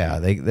 Yeah,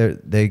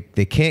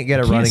 they can't get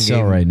a running sell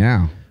game right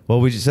now. Well,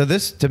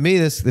 this to me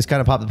this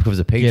kind of popped up because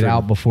a patron get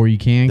out before you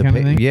can kind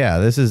of thing. Yeah,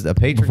 this is a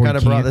patron kind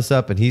of brought this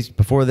up, and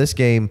before this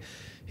game,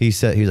 he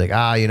said he was like,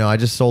 I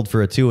just sold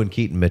for a 2 in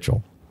Keaton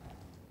Mitchell,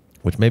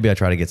 which maybe I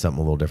try to get something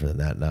a little different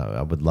than that. Now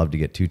I would love to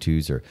get 2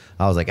 2s, or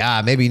I was like,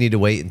 maybe you need to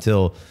wait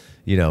until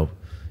you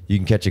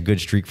can catch a good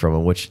streak from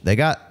him, which they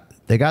got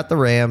the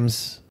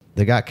Rams,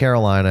 they got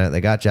Carolina,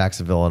 they got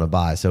Jacksonville on a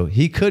bye. So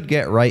he could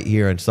get right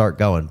here and start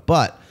going.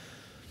 But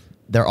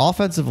their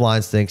offensive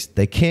line stinks.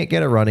 They can't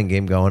get a running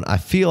game going. I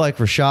feel like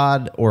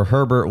Rachaad or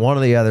Herbert, one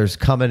of the others,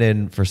 coming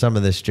in for some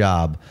of this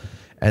job.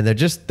 And they're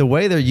just, the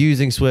way they're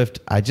using Swift,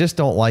 I just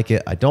don't like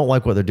it. I don't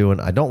like what they're doing.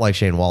 I don't like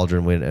Shane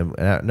Waldron,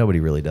 and nobody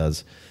really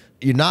does.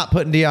 You're not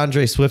putting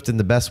Dandre Swift in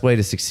the best way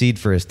to succeed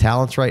for his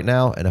talents right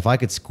now. And if I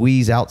could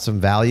squeeze out some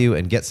value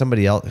and get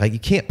somebody else, like you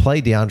can't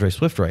play Dandre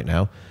Swift right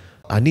now.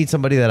 I need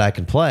somebody that I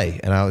can play.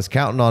 And I was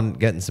counting on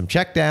getting some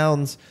check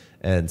downs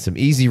and some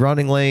easy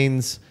running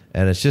lanes.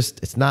 And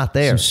it's not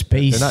there. Some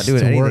space they're not doing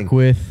to anything. Work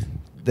with.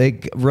 They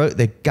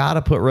got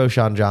to put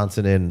Roschon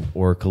Johnson in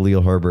or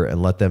Khalil Herbert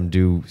and let them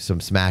do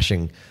some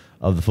smashing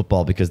of the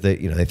football because they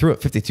threw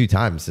it 52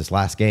 times this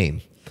last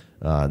game.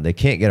 They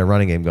can't get a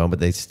running game going,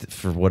 but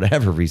for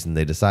whatever reason,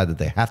 they decide that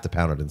they have to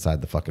pound it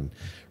inside the fucking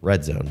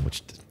red zone,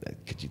 which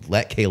could you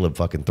let Caleb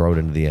fucking throw it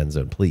into the end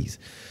zone, please?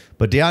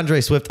 But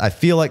Dandre Swift, I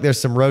feel like there's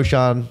some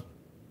Roschon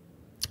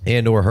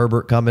and or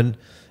Herbert coming,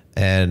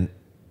 and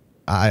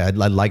I'd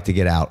like to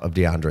get out of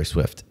Dandre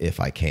Swift if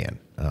I can.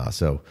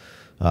 So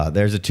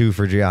there's a 2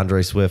 for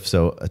Dandre Swift.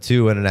 So a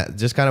 2 and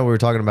just kind of we were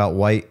talking about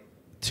White,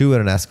 2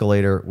 and an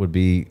escalator would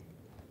be,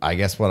 I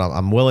guess, what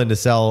I'm willing to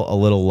sell a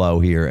little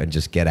low here and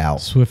just get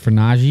out. Swift for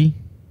Najee?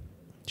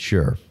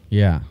 Sure.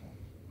 Yeah.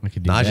 I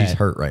could do Najee's that.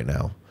 hurt right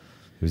now.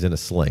 He was in a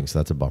sling, so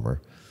that's a bummer.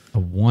 A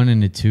 1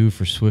 and a 2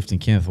 for Swift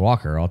and Kenneth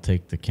Walker. I'll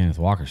take the Kenneth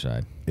Walker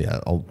side. Yeah,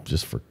 I'll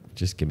just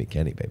give me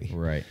Kenny, baby.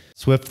 Right.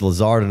 Swift,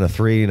 Lazard, and a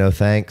 3. No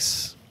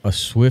thanks. A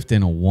Swift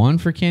and a 1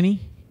 for Kenny?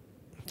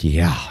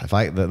 Yeah, if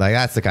I like,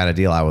 that's the kind of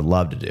deal I would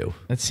love to do.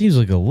 That seems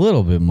like a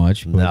little bit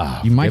much, but No,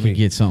 you might could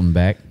get something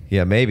back.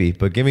 Yeah, maybe.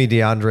 But give me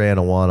DeAndre and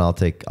a 1. I'll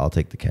take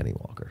the Kenny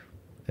Walker.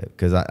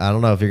 Because I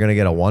don't know if you're going to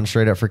get a 1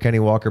 straight up for Kenny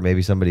Walker.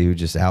 Maybe somebody who's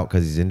just out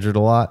because he's injured a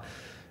lot.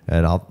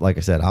 And like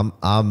I said,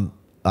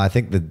 I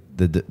think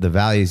the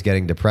value is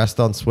getting depressed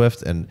on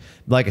Swift. And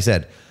like I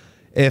said,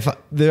 if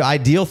the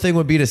ideal thing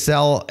would be to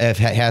sell if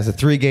he has a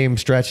 3-game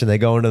stretch and they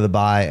go into the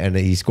bye and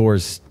he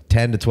scores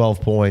 10 to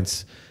 12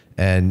 points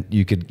and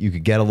you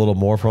could get a little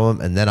more from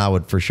him, and then I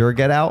would for sure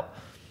get out.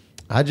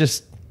 I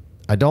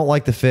don't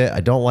like the fit.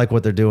 I don't like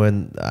what they're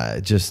doing.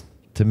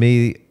 To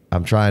me,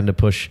 I'm trying to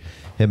push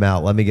him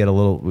out. Let me get a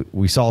little.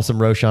 We saw some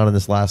Roschon in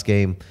this last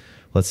game.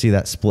 Let's see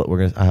that split.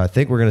 I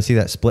think we're gonna see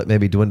that split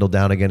maybe dwindle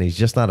down again. He's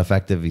just not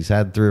effective. He's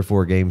had 3 or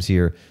 4 games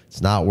here.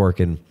 It's not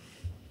working.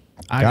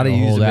 Got to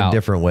use him in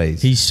different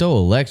ways. He's so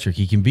electric.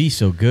 He can be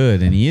so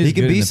good, and he is. He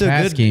can good be in the so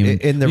pass good game.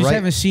 In the we right. Just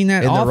haven't seen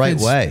that in the right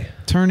way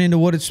turn into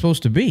what it's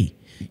supposed to be.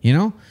 You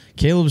know,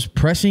 Caleb's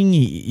pressing.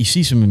 You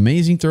see some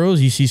amazing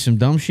throws. You see some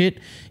dumb shit.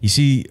 You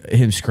see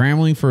him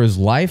scrambling for his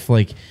life.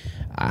 Like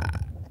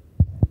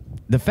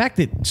the fact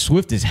that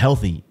Swift is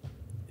healthy.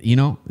 You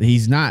know,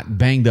 he's not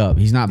banged up.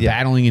 He's not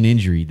battling an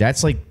injury.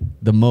 That's like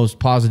the most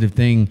positive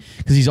thing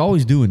because he's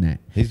always doing that.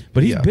 He's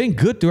been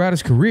good throughout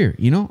his career,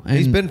 you know? And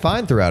he's been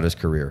fine throughout his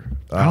career.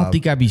 I don't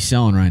think I'd be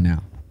selling right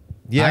now.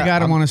 Yeah, I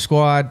got him on a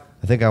squad.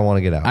 I think I want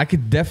to get out. I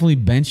could definitely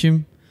bench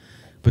him,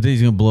 but then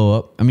he's going to blow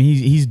up. I mean,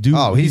 he's due.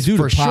 Oh, he's due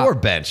for to pop. sure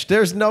benched.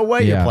 There's no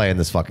way you're playing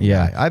this fucking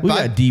guy. We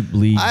got deep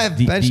leagues. I have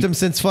benched him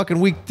since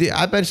fucking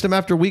I benched him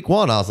after week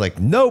 1. I was like,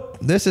 nope,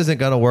 this isn't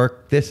going to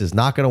work. This is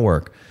not going to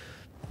work.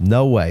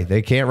 No way.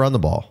 They can't run the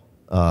ball.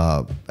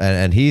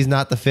 And he's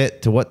not the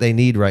fit to what they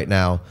need right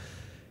now.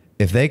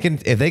 If they can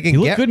he get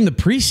looked good in the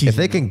preseason. If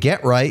they can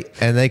get right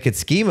and they could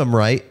scheme him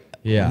right.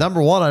 Yeah.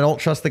 Number 1, I don't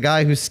trust the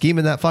guy who's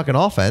scheming that fucking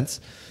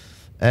offense.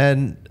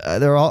 And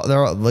they're all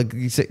like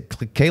you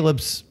said,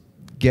 Caleb's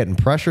getting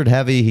pressured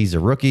heavy. He's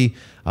a rookie.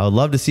 I would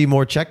love to see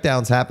more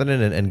checkdowns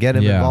happening and get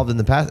him involved in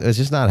the pass. It's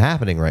just not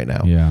happening right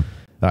now. Yeah.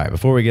 All right.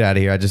 Before we get out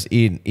of here,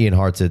 Ian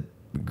Hart said,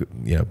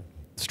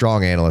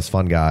 strong analyst,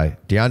 fun guy.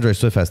 DeAndre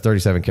Swift has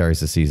 37 carries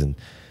this season.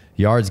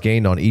 Yards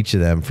gained on each of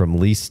them from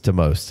least to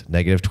most.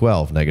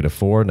 -12,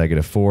 -4, -4, -4,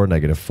 -3,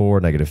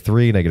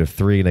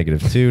 -3,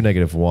 -2,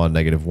 -1,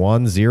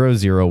 -1, 0,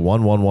 0,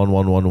 1, 1, 1,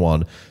 1, 1,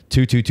 1,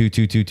 2, 2, 2,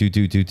 2, 2, 2,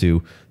 2, 2,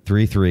 2,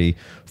 3, 3,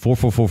 4,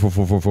 4, 4, 4,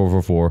 4, 4, 4,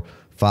 4, 4,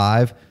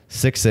 5,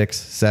 6, 6,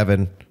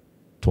 7,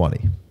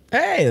 20.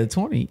 Hey, the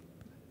 20.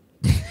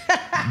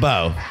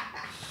 Bo.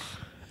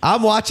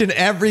 I'm watching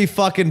every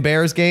fucking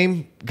Bears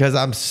game because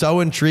I'm so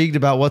intrigued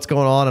about what's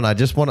going on, and I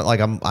just want to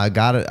I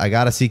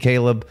gotta see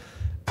Caleb.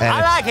 And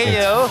I like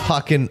it's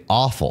fucking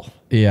awful.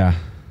 Yeah,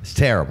 it's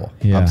terrible.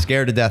 Yeah. I'm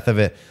scared to death of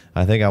it.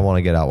 I think I want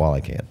to get out while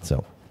I can.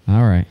 So,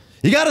 all right,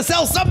 you got to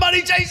sell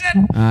somebody,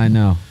 Jason. I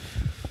know.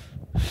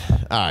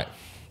 All right,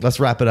 let's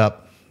wrap it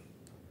up.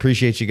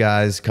 Appreciate you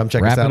guys. Come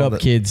check us out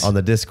kids. On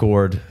the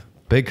Discord.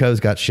 Big Co's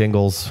got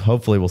shingles.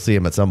 Hopefully, we'll see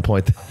him at some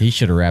point. He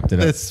should have wrapped it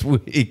up this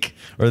week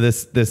or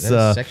this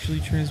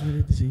sexually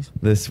transmitted disease.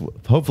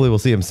 Hopefully, we'll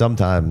see him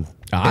sometime.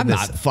 I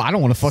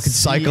don't want to fucking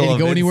cycle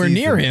go anywhere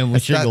near him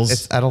with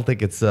shingles. I don't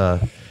think it's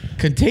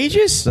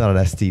contagious. It's not an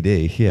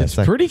STD. Yeah, it's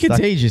pretty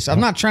contagious. I'm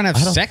not trying to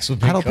have sex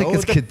with. I don't think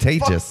it's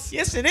contagious.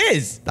 Yes, it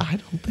is. I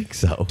don't think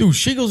so, dude.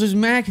 Shingles is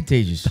mad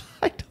contagious.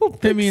 I don't.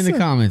 Hit me in the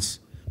comments,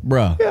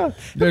 bro. Yeah.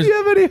 If you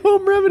have any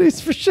home remedies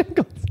for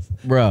shingles,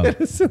 bro,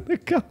 hit us in the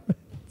comments.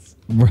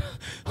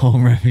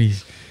 Home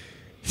remedies.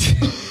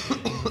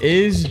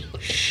 Is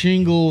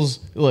shingles?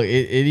 Look,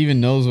 it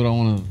even knows what I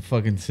want to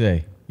fucking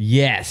say.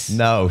 Yes.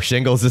 No,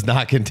 shingles is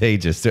not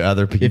contagious to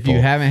other people. If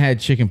you haven't had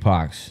chicken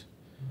pox.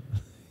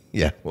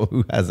 Yeah, well,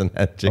 who hasn't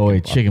had chicken pox? Oh,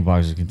 wait, chicken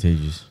pox is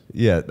contagious.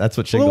 Yeah, that's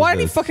what shingles is. Well, why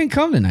did he fucking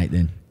come tonight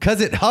then? Because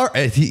it hurt.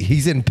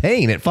 He's in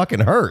pain. It fucking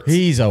hurts.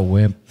 He's a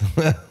wimp.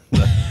 I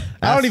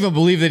don't even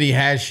believe that he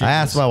has shingles. I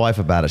asked my wife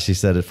about it. She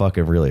said it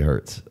fucking really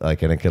hurts.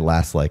 And it could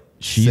last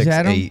She's 6,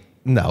 had 8.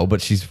 No,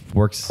 but she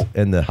works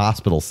in the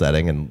hospital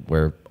setting and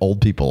where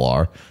old people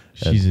are.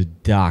 She's a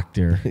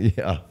doctor.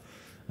 Yeah.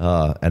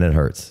 And it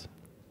hurts.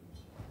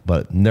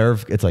 But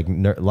it's like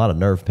a lot of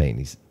nerve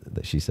pain,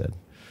 she said.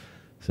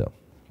 So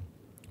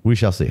we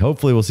shall see.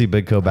 Hopefully we'll see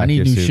Big Co back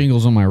here soon. I need new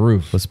shingles on my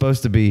roof. Was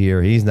supposed to be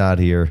here. He's not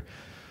here.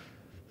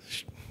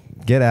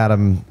 Get at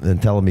him and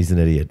tell him he's an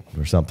idiot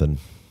or something.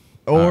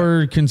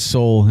 Or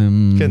console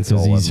him because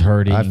he's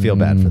hurting. I feel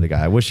bad for the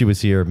guy. I wish he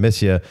was here.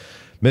 Miss you.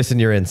 Missing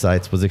your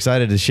insights. Was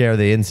excited to share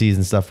the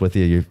in-season stuff with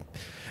you. You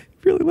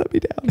really let me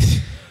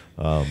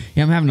down.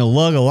 Yeah, I'm having to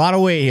lug a lot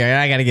of weight here.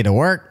 I got to get to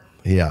work.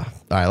 Yeah.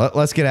 All right,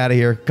 let's get out of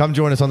here. Come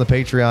join us on the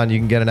Patreon. You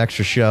can get an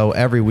extra show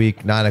every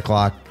week, 9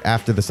 o'clock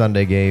after the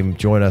Sunday game.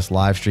 Join us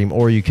live stream,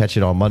 or you catch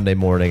it on Monday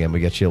morning, and we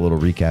get you a little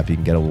recap. You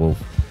can get a little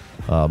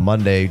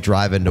Monday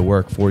drive into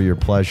work for your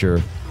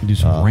pleasure. Do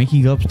some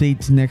ranking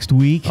updates next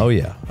week. Oh,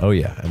 yeah.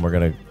 And we're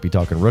going to be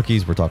talking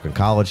rookies. We're talking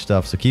college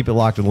stuff. So keep it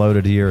locked and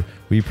loaded here.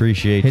 We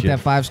appreciate you. Hit that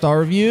 5-star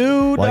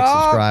review. Like,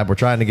 subscribe. We're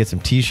trying to get some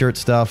T-shirt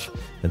stuff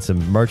and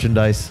some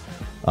merchandise.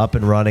 up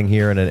and running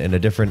here in a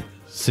different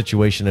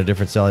situation, a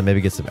different selling,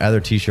 maybe get some other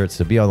T-shirts.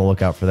 So be on the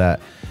lookout for that.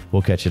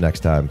 We'll catch you next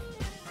time.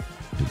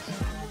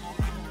 Peace.